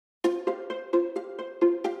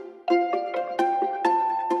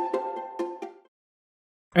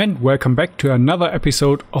And welcome back to another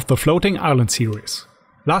episode of the Floating Island series.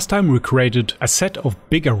 Last time we created a set of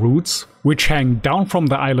bigger roots which hang down from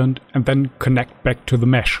the island and then connect back to the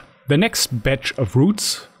mesh. The next batch of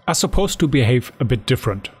roots are supposed to behave a bit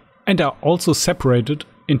different and are also separated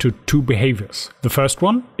into two behaviors. The first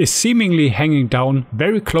one is seemingly hanging down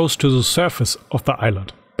very close to the surface of the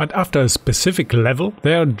island, but after a specific level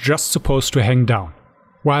they are just supposed to hang down.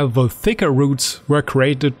 While the thicker roots were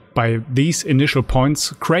created by these initial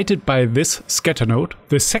points created by this scatter node,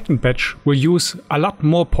 the second batch will use a lot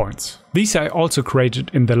more points. These I also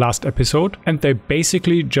created in the last episode, and they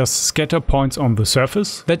basically just scatter points on the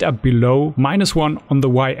surface that are below -1 on the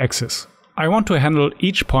y-axis. I want to handle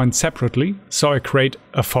each point separately, so I create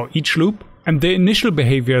a for each loop, and the initial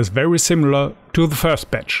behavior is very similar to the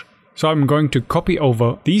first batch. So I'm going to copy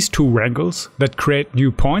over these two wrangles that create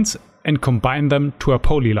new points and combine them to a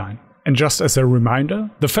polyline. And just as a reminder,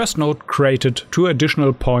 the first node created two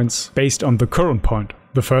additional points based on the current point.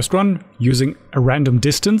 The first one using a random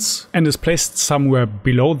distance and is placed somewhere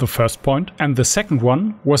below the first point, and the second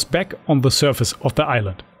one was back on the surface of the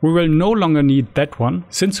island. We will no longer need that one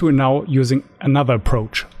since we're now using another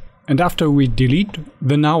approach. And after we delete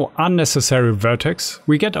the now unnecessary vertex,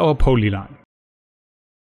 we get our polyline.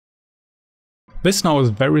 This now is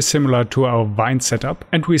very similar to our vine setup,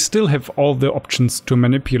 and we still have all the options to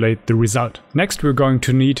manipulate the result. Next we're going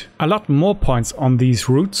to need a lot more points on these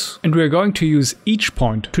roots, and we're going to use each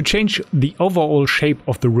point to change the overall shape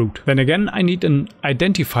of the root. Then again I need an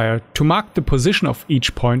identifier to mark the position of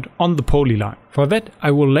each point on the polyline. For that I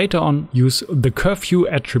will later on use the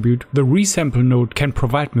curveu attribute the resample node can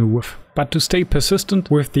provide me with. But to stay persistent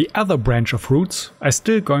with the other branch of roots, I'm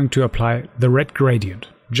still going to apply the red gradient.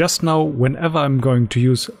 Just now, whenever I'm going to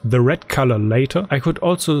use the red color later, I could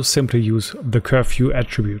also simply use the curveu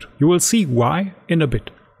attribute. You will see why in a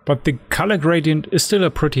bit. But the color gradient is still a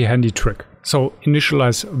pretty handy trick. So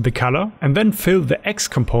initialize the color and then fill the x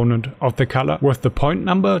component of the color with the point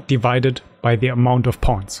number divided by the amount of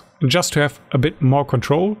points. And just to have a bit more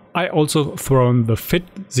control, I also throw in the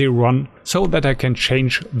fit01 so that I can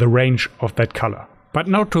change the range of that color. But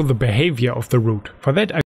now to the behavior of the root. For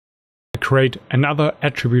that I create another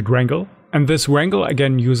attribute wrangle, and this wrangle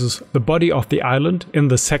again uses the body of the island in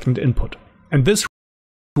the second input. And this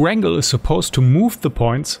wrangle is supposed to move the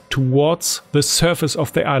points towards the surface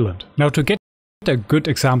of the island. Now to get a good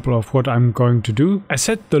example of what I'm going to do, I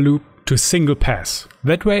set the loop to single pass.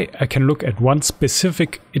 That way I can look at one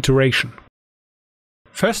specific iteration.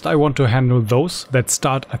 First I want to handle those that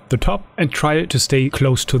start at the top and try to stay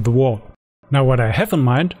close to the wall. Now what I have in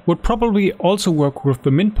mind would probably also work with the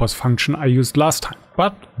minpos function I used last time,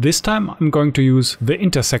 but this time I'm going to use the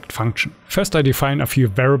intersect function. First I define a few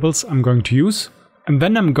variables I'm going to use, and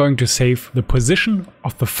then I'm going to save the position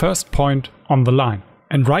of the first point on the line.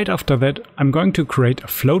 And right after that I'm going to create a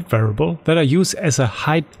float variable that I use as a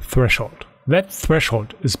height threshold. That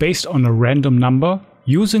threshold is based on a random number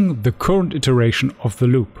using the current iteration of the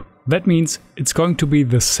loop. That means it's going to be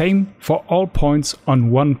the same for all points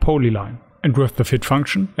on one polyline. And with the fit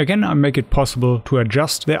function, again I make it possible to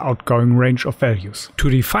adjust the outgoing range of values. To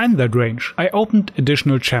define that range, I opened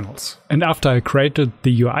additional channels, and after I created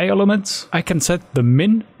the UI elements, I can set the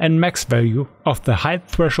min and max value of the height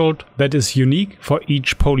threshold that is unique for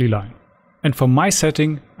each polyline. And for my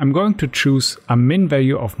setting, I'm going to choose a min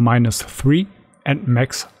value of -3 and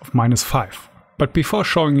max of -5. But before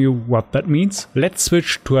showing you what that means, let's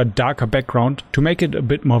switch to a darker background to make it a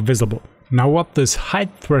bit more visible. Now what this height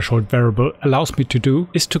threshold variable allows me to do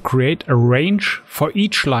is to create a range for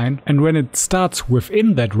each line, and when it starts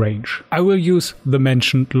within that range, I will use the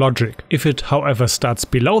mentioned logic. If it however starts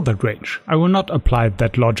below that range, I will not apply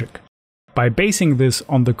that logic. By basing this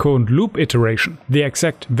on the current loop iteration, the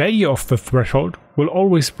exact value of the threshold will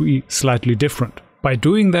always be slightly different. By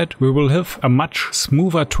doing that, we will have a much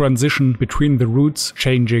smoother transition between the roots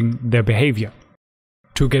changing their behavior.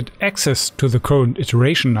 To get access to the current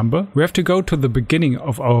iteration number, we have to go to the beginning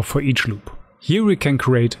of our for each loop. Here we can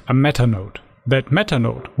create a meta node. That meta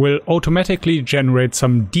node will automatically generate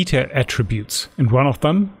some detail attributes, and one of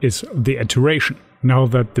them is the iteration. Now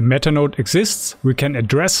that the meta node exists, we can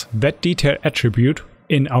address that detail attribute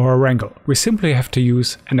in our wrangle. We simply have to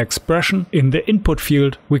use an expression in the input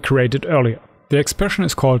field we created earlier. The expression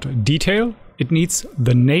is called detail. It needs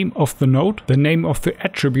the name of the node, the name of the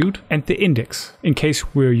attribute, and the index, in case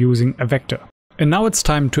we're using a vector. And now it's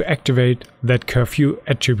time to activate that curveu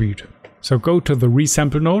attribute. So go to the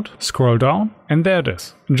resample node, scroll down, and there it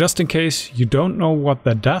is. And just in case you don't know what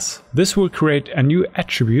that does, this will create a new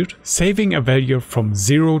attribute, saving a value from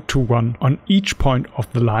 0 to 1 on each point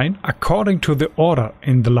of the line according to the order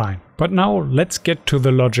in the line. But now let's get to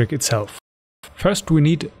the logic itself. First we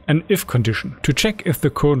need an if condition to check if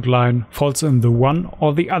the current line falls in the one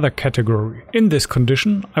or the other category. In this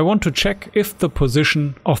condition I want to check if the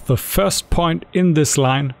position of the first point in this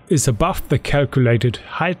line is above the calculated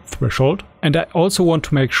height threshold, and I also want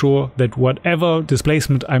to make sure that whatever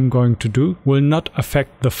displacement I'm going to do will not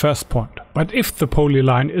affect the first point. But if the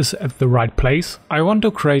polyline is at the right place, I want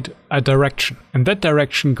to create a direction, and that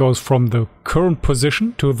direction goes from the current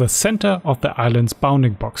position to the center of the island's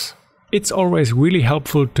bounding box. It's always really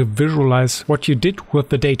helpful to visualize what you did with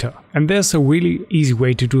the data, and there's a really easy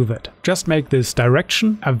way to do that. Just make this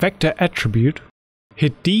direction a vector attribute,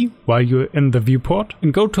 hit D while you're in the viewport,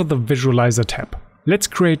 and go to the Visualizer tab. Let's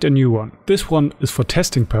create a new one. This one is for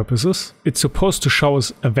testing purposes. It's supposed to show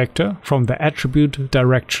us a vector from the attribute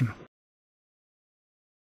direction.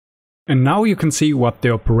 And now you can see what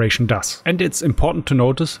the operation does. And it's important to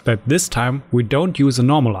notice that this time we don't use a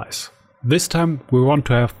normalize. This time we want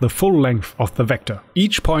to have the full length of the vector.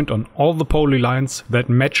 Each point on all the polylines that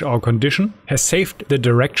match our condition has saved the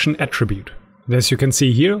direction attribute. And as you can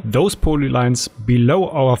see here, those polylines below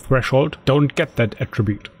our threshold don't get that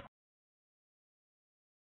attribute.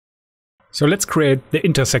 So let's create the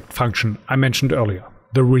intersect function I mentioned earlier.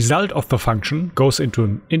 The result of the function goes into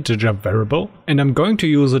an integer variable, and I'm going to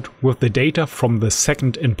use it with the data from the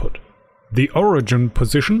second input. The origin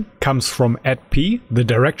position comes from @p, the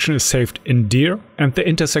direction is saved in dir, and the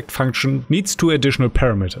intersect function needs two additional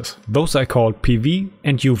parameters. Those I call pv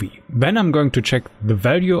and uv. Then I'm going to check the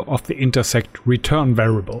value of the intersect return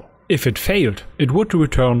variable. If it failed, it would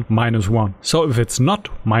return -1. So if it's not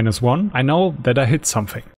 -1, I know that I hit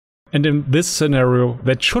something. And in this scenario,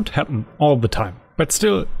 that should happen all the time. But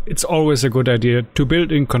still, it's always a good idea to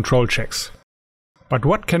build in control checks. But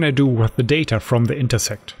what can I do with the data from the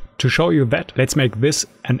intersect? To show you that, let's make this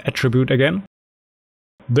an attribute again.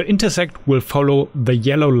 The intersect will follow the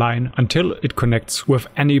yellow line until it connects with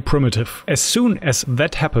any primitive. As soon as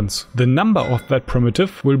that happens, the number of that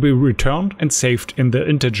primitive will be returned and saved in the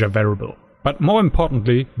integer variable. But more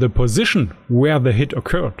importantly, the position where the hit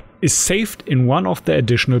occurred is saved in one of the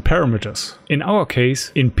additional parameters, in our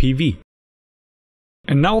case in PV.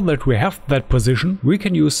 And now that we have that position, we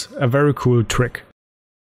can use a very cool trick.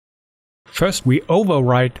 First we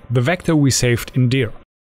overwrite the vector we saved in dir.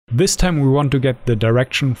 This time we want to get the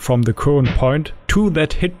direction from the current point to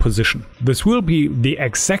that hit position. This will be the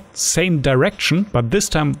exact same direction, but this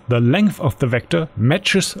time the length of the vector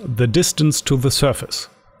matches the distance to the surface.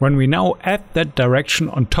 When we now add that direction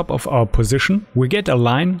on top of our position, we get a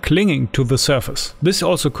line clinging to the surface. This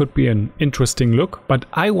also could be an interesting look, but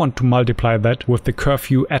I want to multiply that with the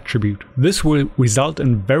curveu attribute. This will result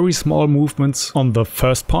in very small movements on the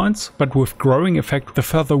first points, but with growing effect the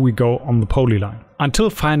further we go on the polyline. Until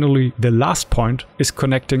finally the last point is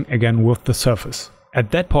connecting again with the surface.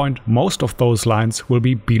 At that point, most of those lines will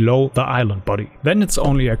be below the island body. Then it's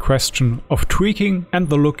only a question of tweaking and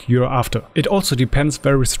the look you're after. It also depends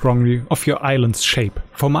very strongly of your island's shape.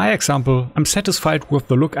 For my example, I'm satisfied with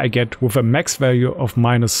the look I get with a max value of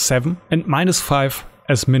 -7 and -5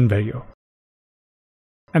 as min value.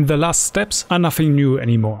 And the last steps are nothing new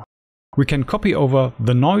anymore. We can copy over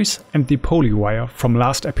the noise and the poly wire from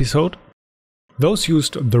last episode. Those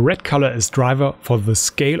used the red color as driver for the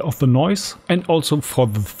scale of the noise and also for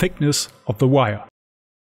the thickness of the wire.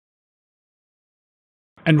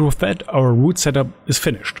 And with that, our root setup is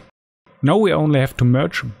finished. Now we only have to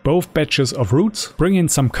merge both batches of roots, bring in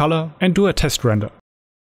some color and do a test render.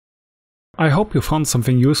 I hope you found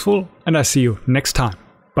something useful, and I see you next time.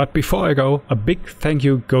 But before I go, a big thank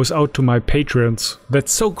you goes out to my Patreons that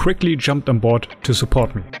so quickly jumped on board to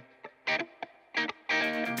support me.